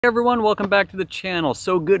Hey everyone, welcome back to the channel.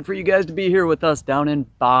 So good for you guys to be here with us down in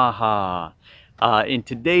Baja. In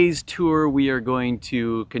today's tour, we are going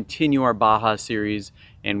to continue our Baja series,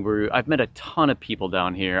 and I've met a ton of people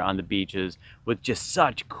down here on the beaches with just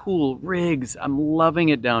such cool rigs. I'm loving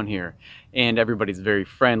it down here, and everybody's very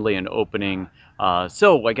friendly and opening.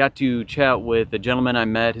 So I got to chat with a gentleman I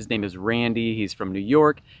met. His name is Randy. He's from New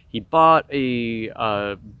York. He bought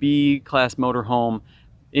a B-class motorhome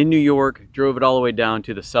in New York, drove it all the way down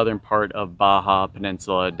to the southern part of Baja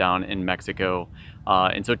Peninsula down in Mexico.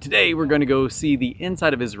 And so today we're going to go see the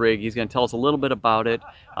inside of his rig. He's going to tell us a little bit about it,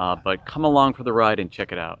 but come along for the ride and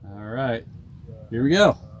check it out. All right, here we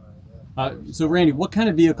go. So Randy, what kind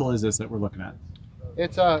of vehicle is this that we're looking at?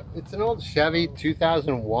 It's an old Chevy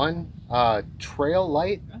 2001 Trail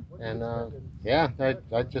Light, and yeah,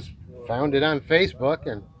 I just found it on Facebook,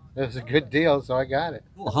 and it was a good deal, so I got it.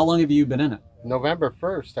 Cool. How long have you been in it? November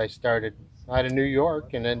 1st, I started out of New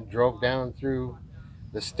York and then drove down through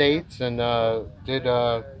the States and did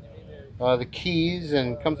the Keys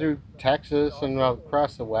and come through Texas and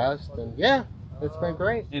across the West. And yeah, it's been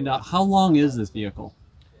great. And how long is this vehicle?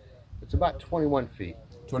 It's about 21 feet.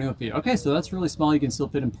 21 feet. Okay, so that's really small. You can still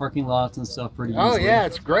fit in parking lots and stuff pretty easily. Oh yeah,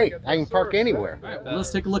 it's great. I can park anywhere. All right, well,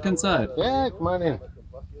 let's take a look inside. Yeah, come on in.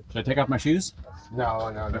 Should I take off my shoes?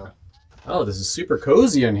 No. Oh, this is super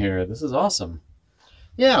cozy in here. This is awesome.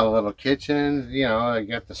 Yeah, a little kitchen. You know, I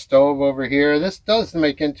got the stove over here. This does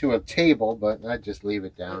make into a table, but I just leave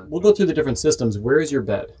it down. We'll go through the different systems. Where is your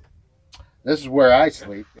bed? This is where I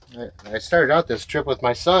sleep. I started out this trip with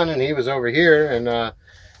my son, and he was over here, and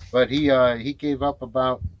but he gave up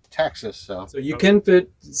about Texas. So you can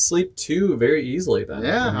sleep two very easily then.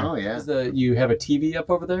 Yeah. Oh yeah. You have a TV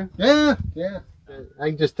up over there? Yeah. I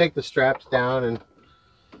can just take the straps down and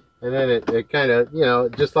then it kind of, you know,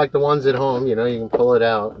 just like the ones at home, you know, you can pull it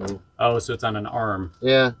out. And, oh, so it's on an arm.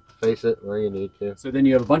 Yeah, face it where you need to. So then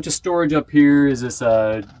you have a bunch of storage up here. Is this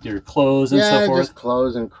your clothes and so forth? Yeah, just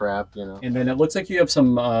clothes and crap, you know. And then it looks like you have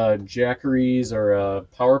some jackeries or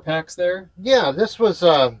power packs there? Yeah, this was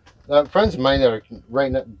friends of mine that are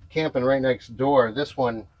camping right next door. This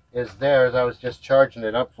one is theirs. I was just charging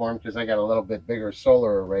it up for them because I got a little bit bigger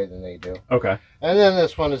solar array than they do. Okay. And then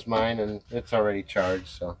this one is mine, and it's already charged.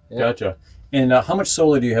 So yeah. Gotcha. And how much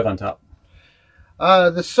solar do you have on top?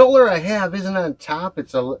 The solar I have isn't on top.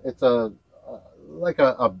 It's like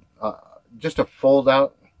just a fold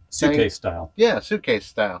out suitcase style. Yeah, suitcase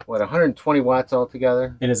style. What, 120 watts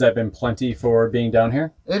altogether? And has that been plenty for being down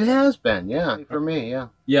here? It has been, yeah, for me, yeah.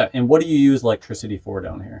 Yeah, and what do you use electricity for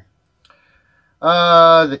down here?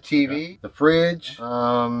 The TV, the fridge, you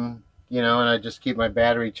know, and I just keep my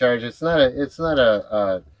battery charged. It's not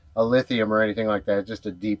a lithium or anything like that. It's just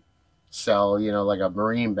a deep cell, you know, like a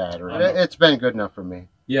marine battery. It's been good enough for me.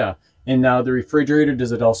 Yeah. And now the refrigerator,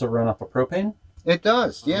 does it also run off of propane? It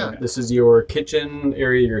does, yeah. Okay. This is your kitchen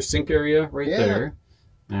area, your sink area right there.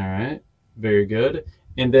 All right. Very good.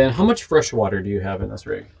 And then how much fresh water do you have in this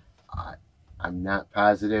rig? I'm not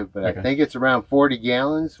positive, but okay. I think it's around 40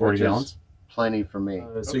 gallons. 40 gallons? Plenty for me.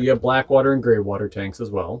 So you have black water and gray water tanks as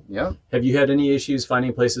well. Yep. Have you had any issues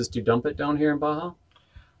finding places to dump it down here in Baja?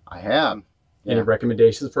 I have. Yeah. Any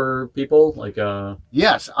recommendations for people?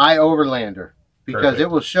 Yes, iOverlander, because Perfect. It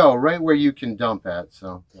will show right where you can dump at.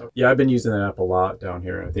 So yeah, I've been using that app a lot down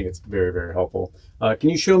here. I think it's very, very helpful. Can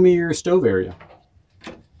you show me your stove area?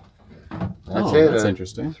 That's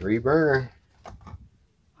interesting. 3-burner.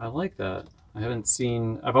 I like that.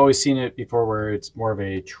 I've always seen it before where it's more of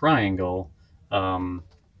a triangle.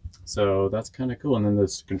 So that's kind of cool. And then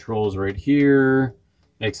this controls right here.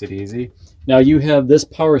 Makes it easy. Now you have this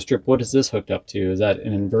power strip. What is this hooked up to? Is that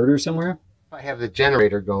an inverter somewhere? If I have the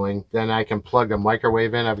generator going, then I can plug a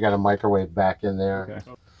microwave in. I've got a microwave back in there. Okay.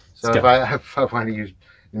 So if I want to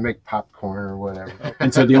make popcorn or whatever.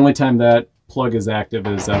 And so the only time that plug is active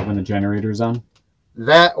is when the generator's on?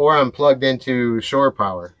 That, or I'm plugged into shore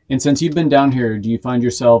power. And since you've been down here, do you find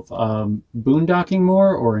yourself boondocking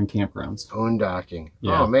more or in campgrounds? Boondocking.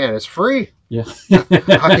 Yeah. Oh man, it's free. Yeah.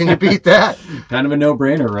 How can you beat that? Kind of a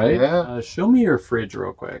no-brainer, right? Yeah. Show me your fridge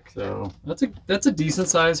real quick. So that's a decent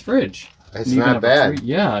sized fridge. It's not bad.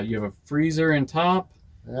 Yeah, you have a freezer in top.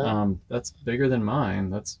 Yeah. That's bigger than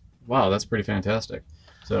mine. Wow, that's pretty fantastic.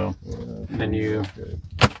 So then you.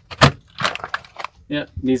 Yeah,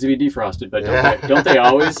 needs to be defrosted, but don't they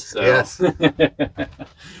always? So. Yes. And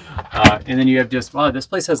then you have this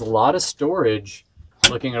place has a lot of storage.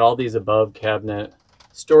 Looking at all these above cabinet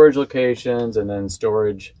storage locations, and then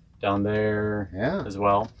storage down there as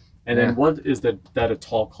well. And then what is that a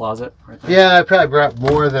tall closet right there? Yeah, I probably brought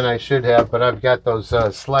more than I should have, but I've got those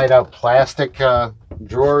slide out plastic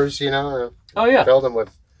drawers, you know. Oh yeah. Filled them with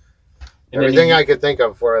And everything I could think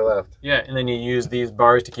of before I left. Yeah, and then you use these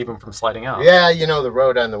bars to keep them from sliding out. Yeah, you know, the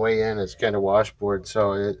road on the way in is kind of washboard,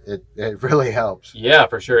 so it really helps. Yeah,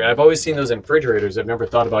 for sure. I've always seen those in refrigerators. I've never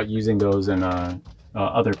thought about using those in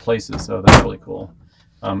other places, so that's really cool.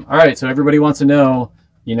 All right, so everybody wants to know,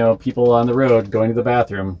 you know, people on the road going to the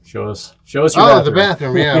bathroom. Show us your bathroom. Oh, the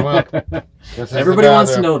bathroom, yeah. Well, everybody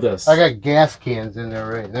wants to know this. I got gas cans in there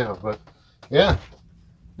right now, but yeah.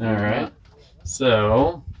 All right.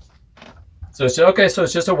 So it's okay. So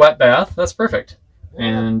it's just a wet bath. That's perfect.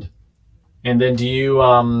 Yeah. And then do you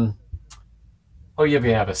oh, you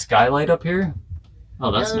have a skylight up here?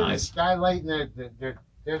 Oh, that's there's nice. A skylight, and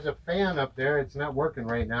there's a fan up there. It's not working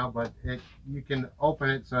right now, but you can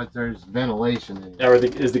open it so that there's ventilation in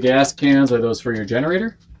it. Is the gas cans, are those for your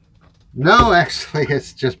generator? No, actually,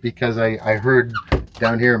 it's just because I heard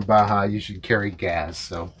down here in Baja you should carry gas.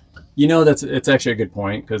 So You know, it's actually a good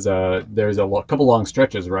point, because there's a couple long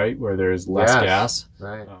stretches, right, where there's less gas.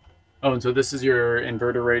 Right. Oh, and so this is your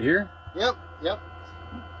inverter right here? Yep.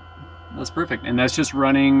 That's perfect. And that's just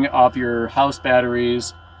running off your house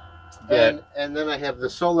batteries. And then I have the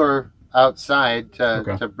solar outside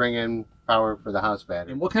to bring in power for the house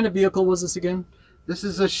battery. And what kind of vehicle was this again? This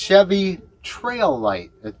is a Chevy Trail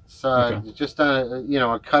Light. It's just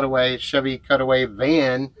a cutaway Chevy cutaway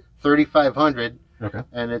van, 3500. Okay.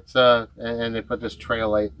 And it's and they put this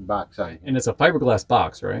Trail Light box on it. And it's a fiberglass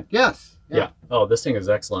box, right? Yes. Yeah. Oh, this thing is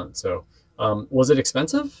excellent. So, was it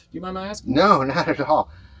expensive? Do you mind my asking? No, not at all.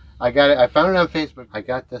 I got it. I found it on Facebook. I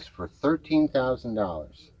got this for $13,000.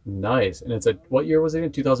 Nice. And it's what year was it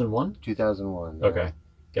in? 2001? 2001. Yeah. Okay.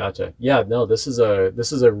 Gotcha. Yeah, no, this is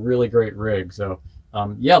a really great rig. So,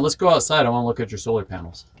 yeah, let's go outside. I want to look at your solar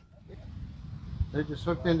panels. They're just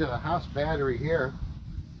hooked into the house battery here.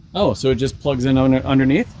 Oh, so it just plugs in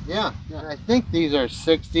underneath? Yeah. I think these are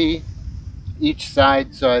 60 each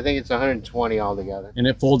side, so I think it's 120 altogether. And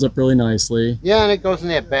it folds up really nicely. Yeah, and it goes in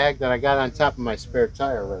that bag that I got on top of my spare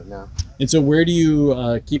tire right now. And so where do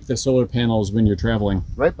you keep the solar panels when you're traveling?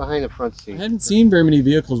 Right behind the front seat. I hadn't seen very many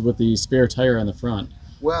vehicles with the spare tire on the front.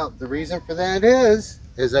 Well, the reason for that is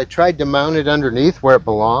I tried to mount it underneath where it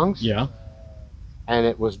belongs. Yeah. And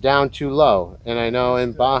it was down too low. And I know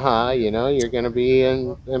in Baja, you know, you're going to be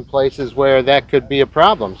in places where that could be a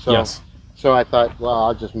problem. So, yes. So I thought, well,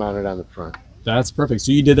 I'll just mount it on the front. That's perfect.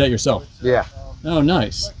 So you did that yourself? Yeah. Oh,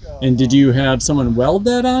 nice. And did you have someone weld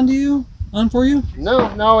that on for you?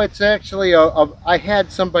 No, it's actually I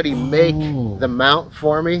had somebody make the mount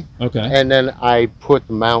for me. Okay. And then I put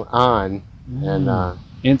the mount on, and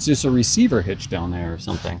it's just a receiver hitch down there or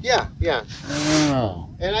something. Yeah. Oh.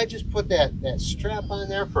 And I just put that strap on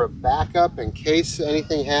there for a backup in case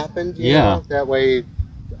anything happened. You Yeah. know? That way,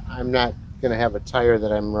 I'm not gonna have a tire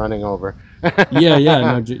that I'm running over. Yeah,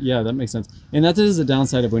 that makes sense. And that is the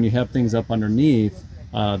downside of when you have things up underneath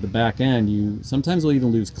the back end. You sometimes will even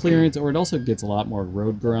lose clearance, or it also gets a lot more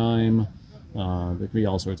road grime. There could be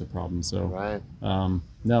all sorts of problems. So, right.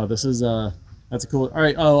 No, this is that's a cool. All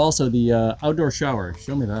right. Oh, also the outdoor shower.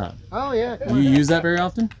 Show me that. Oh yeah. Do you use that very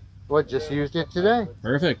often? Well, just used it today.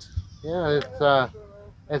 Perfect. Yeah,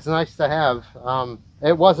 it's nice to have.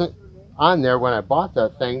 It wasn't on there when I bought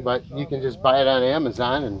that thing, but you can just buy it on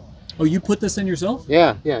Amazon and. Oh, you put this in yourself?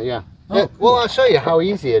 Yeah. Oh, cool. Well, I'll show you how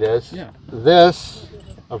easy it is. Yeah. This,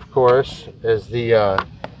 of course, is the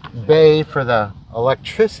bay for the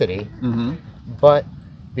electricity. Mm-hmm. But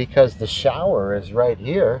because the shower is right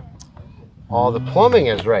here, all the plumbing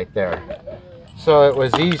is right there. So it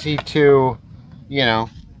was easy to, you know.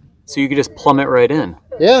 So you could just plumb it right in.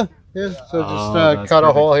 Yeah. So just cut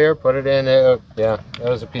a hole here, put it in. Yeah, that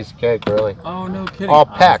was a piece of cake, really. Oh, no kidding. All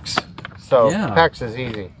PEX. So Yeah. PEX is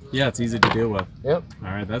easy. Yeah, it's easy to deal with. Yep.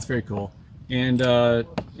 All right, that's very cool. And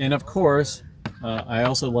of course, I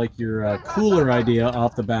also like your cooler idea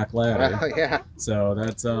off the back ladder. Oh, yeah. So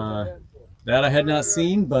that's that I had not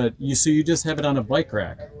seen, but you just have it on a bike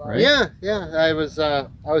rack, right? Yeah. I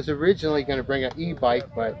was originally going to bring an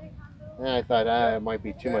e-bike, but I thought it might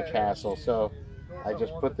be too much hassle, so I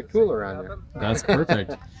just put the cooler on there. That's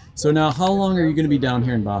perfect. So now, how long are you going to be down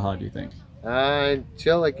here in Baja, do you think?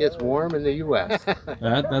 Until it gets warm in the U.S.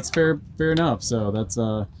 That's fair enough. So that's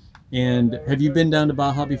and have you been down to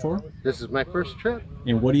Baja before? This is my first trip.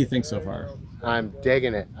 And what do you think so far? I'm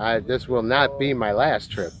digging it. This will not be my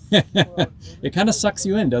last trip. It kind of sucks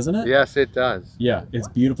you in, doesn't it? Yes, it does. Yeah, it's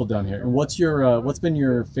beautiful down here. And what's been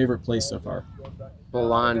your favorite place so far?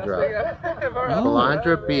 Balandra. Oh.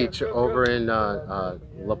 Balandra Beach over in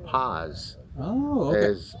La Paz. Oh,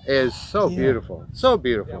 okay. Is so beautiful, so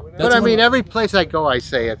beautiful. That's but I mean, every place I go, I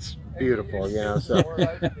say it's beautiful, you know. So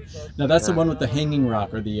Now that's the Yeah. one with the hanging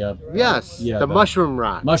rock, or the yes, yeah, the mushroom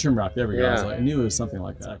rock. mushroom rock. There we go. Yeah. I knew it was something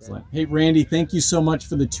like that. Excellent. Hey, Randy, thank you so much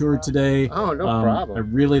for the tour today. Oh, no I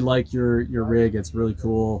problem. really like your rig. It's really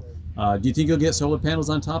cool. Do you think you'll get solar panels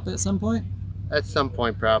on top at some point? At some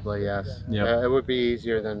point, probably yes. Yep. It would be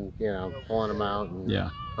easier than pulling them out and Yeah.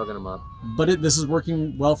 hooking them up. But this is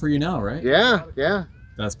working well for you now, right? Yeah, yeah.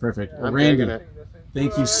 That's perfect. Well, I'm Randy, digging it.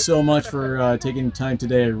 thank you so much for taking time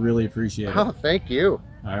today. I really appreciate it. Oh, thank you.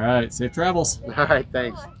 All right. Safe travels. All right,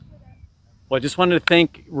 thanks. Well, I just wanted to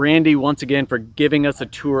thank Randy once again for giving us a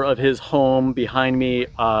tour of his home behind me.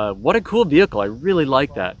 What a cool vehicle. I really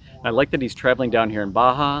like that. I like that he's traveling down here in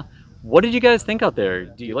Baja. What did you guys think out there?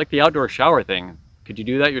 Do you like the outdoor shower thing? Could you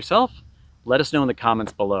do that yourself? Let us know in the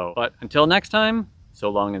comments below. But until next time, so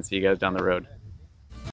long and see you guys down the road.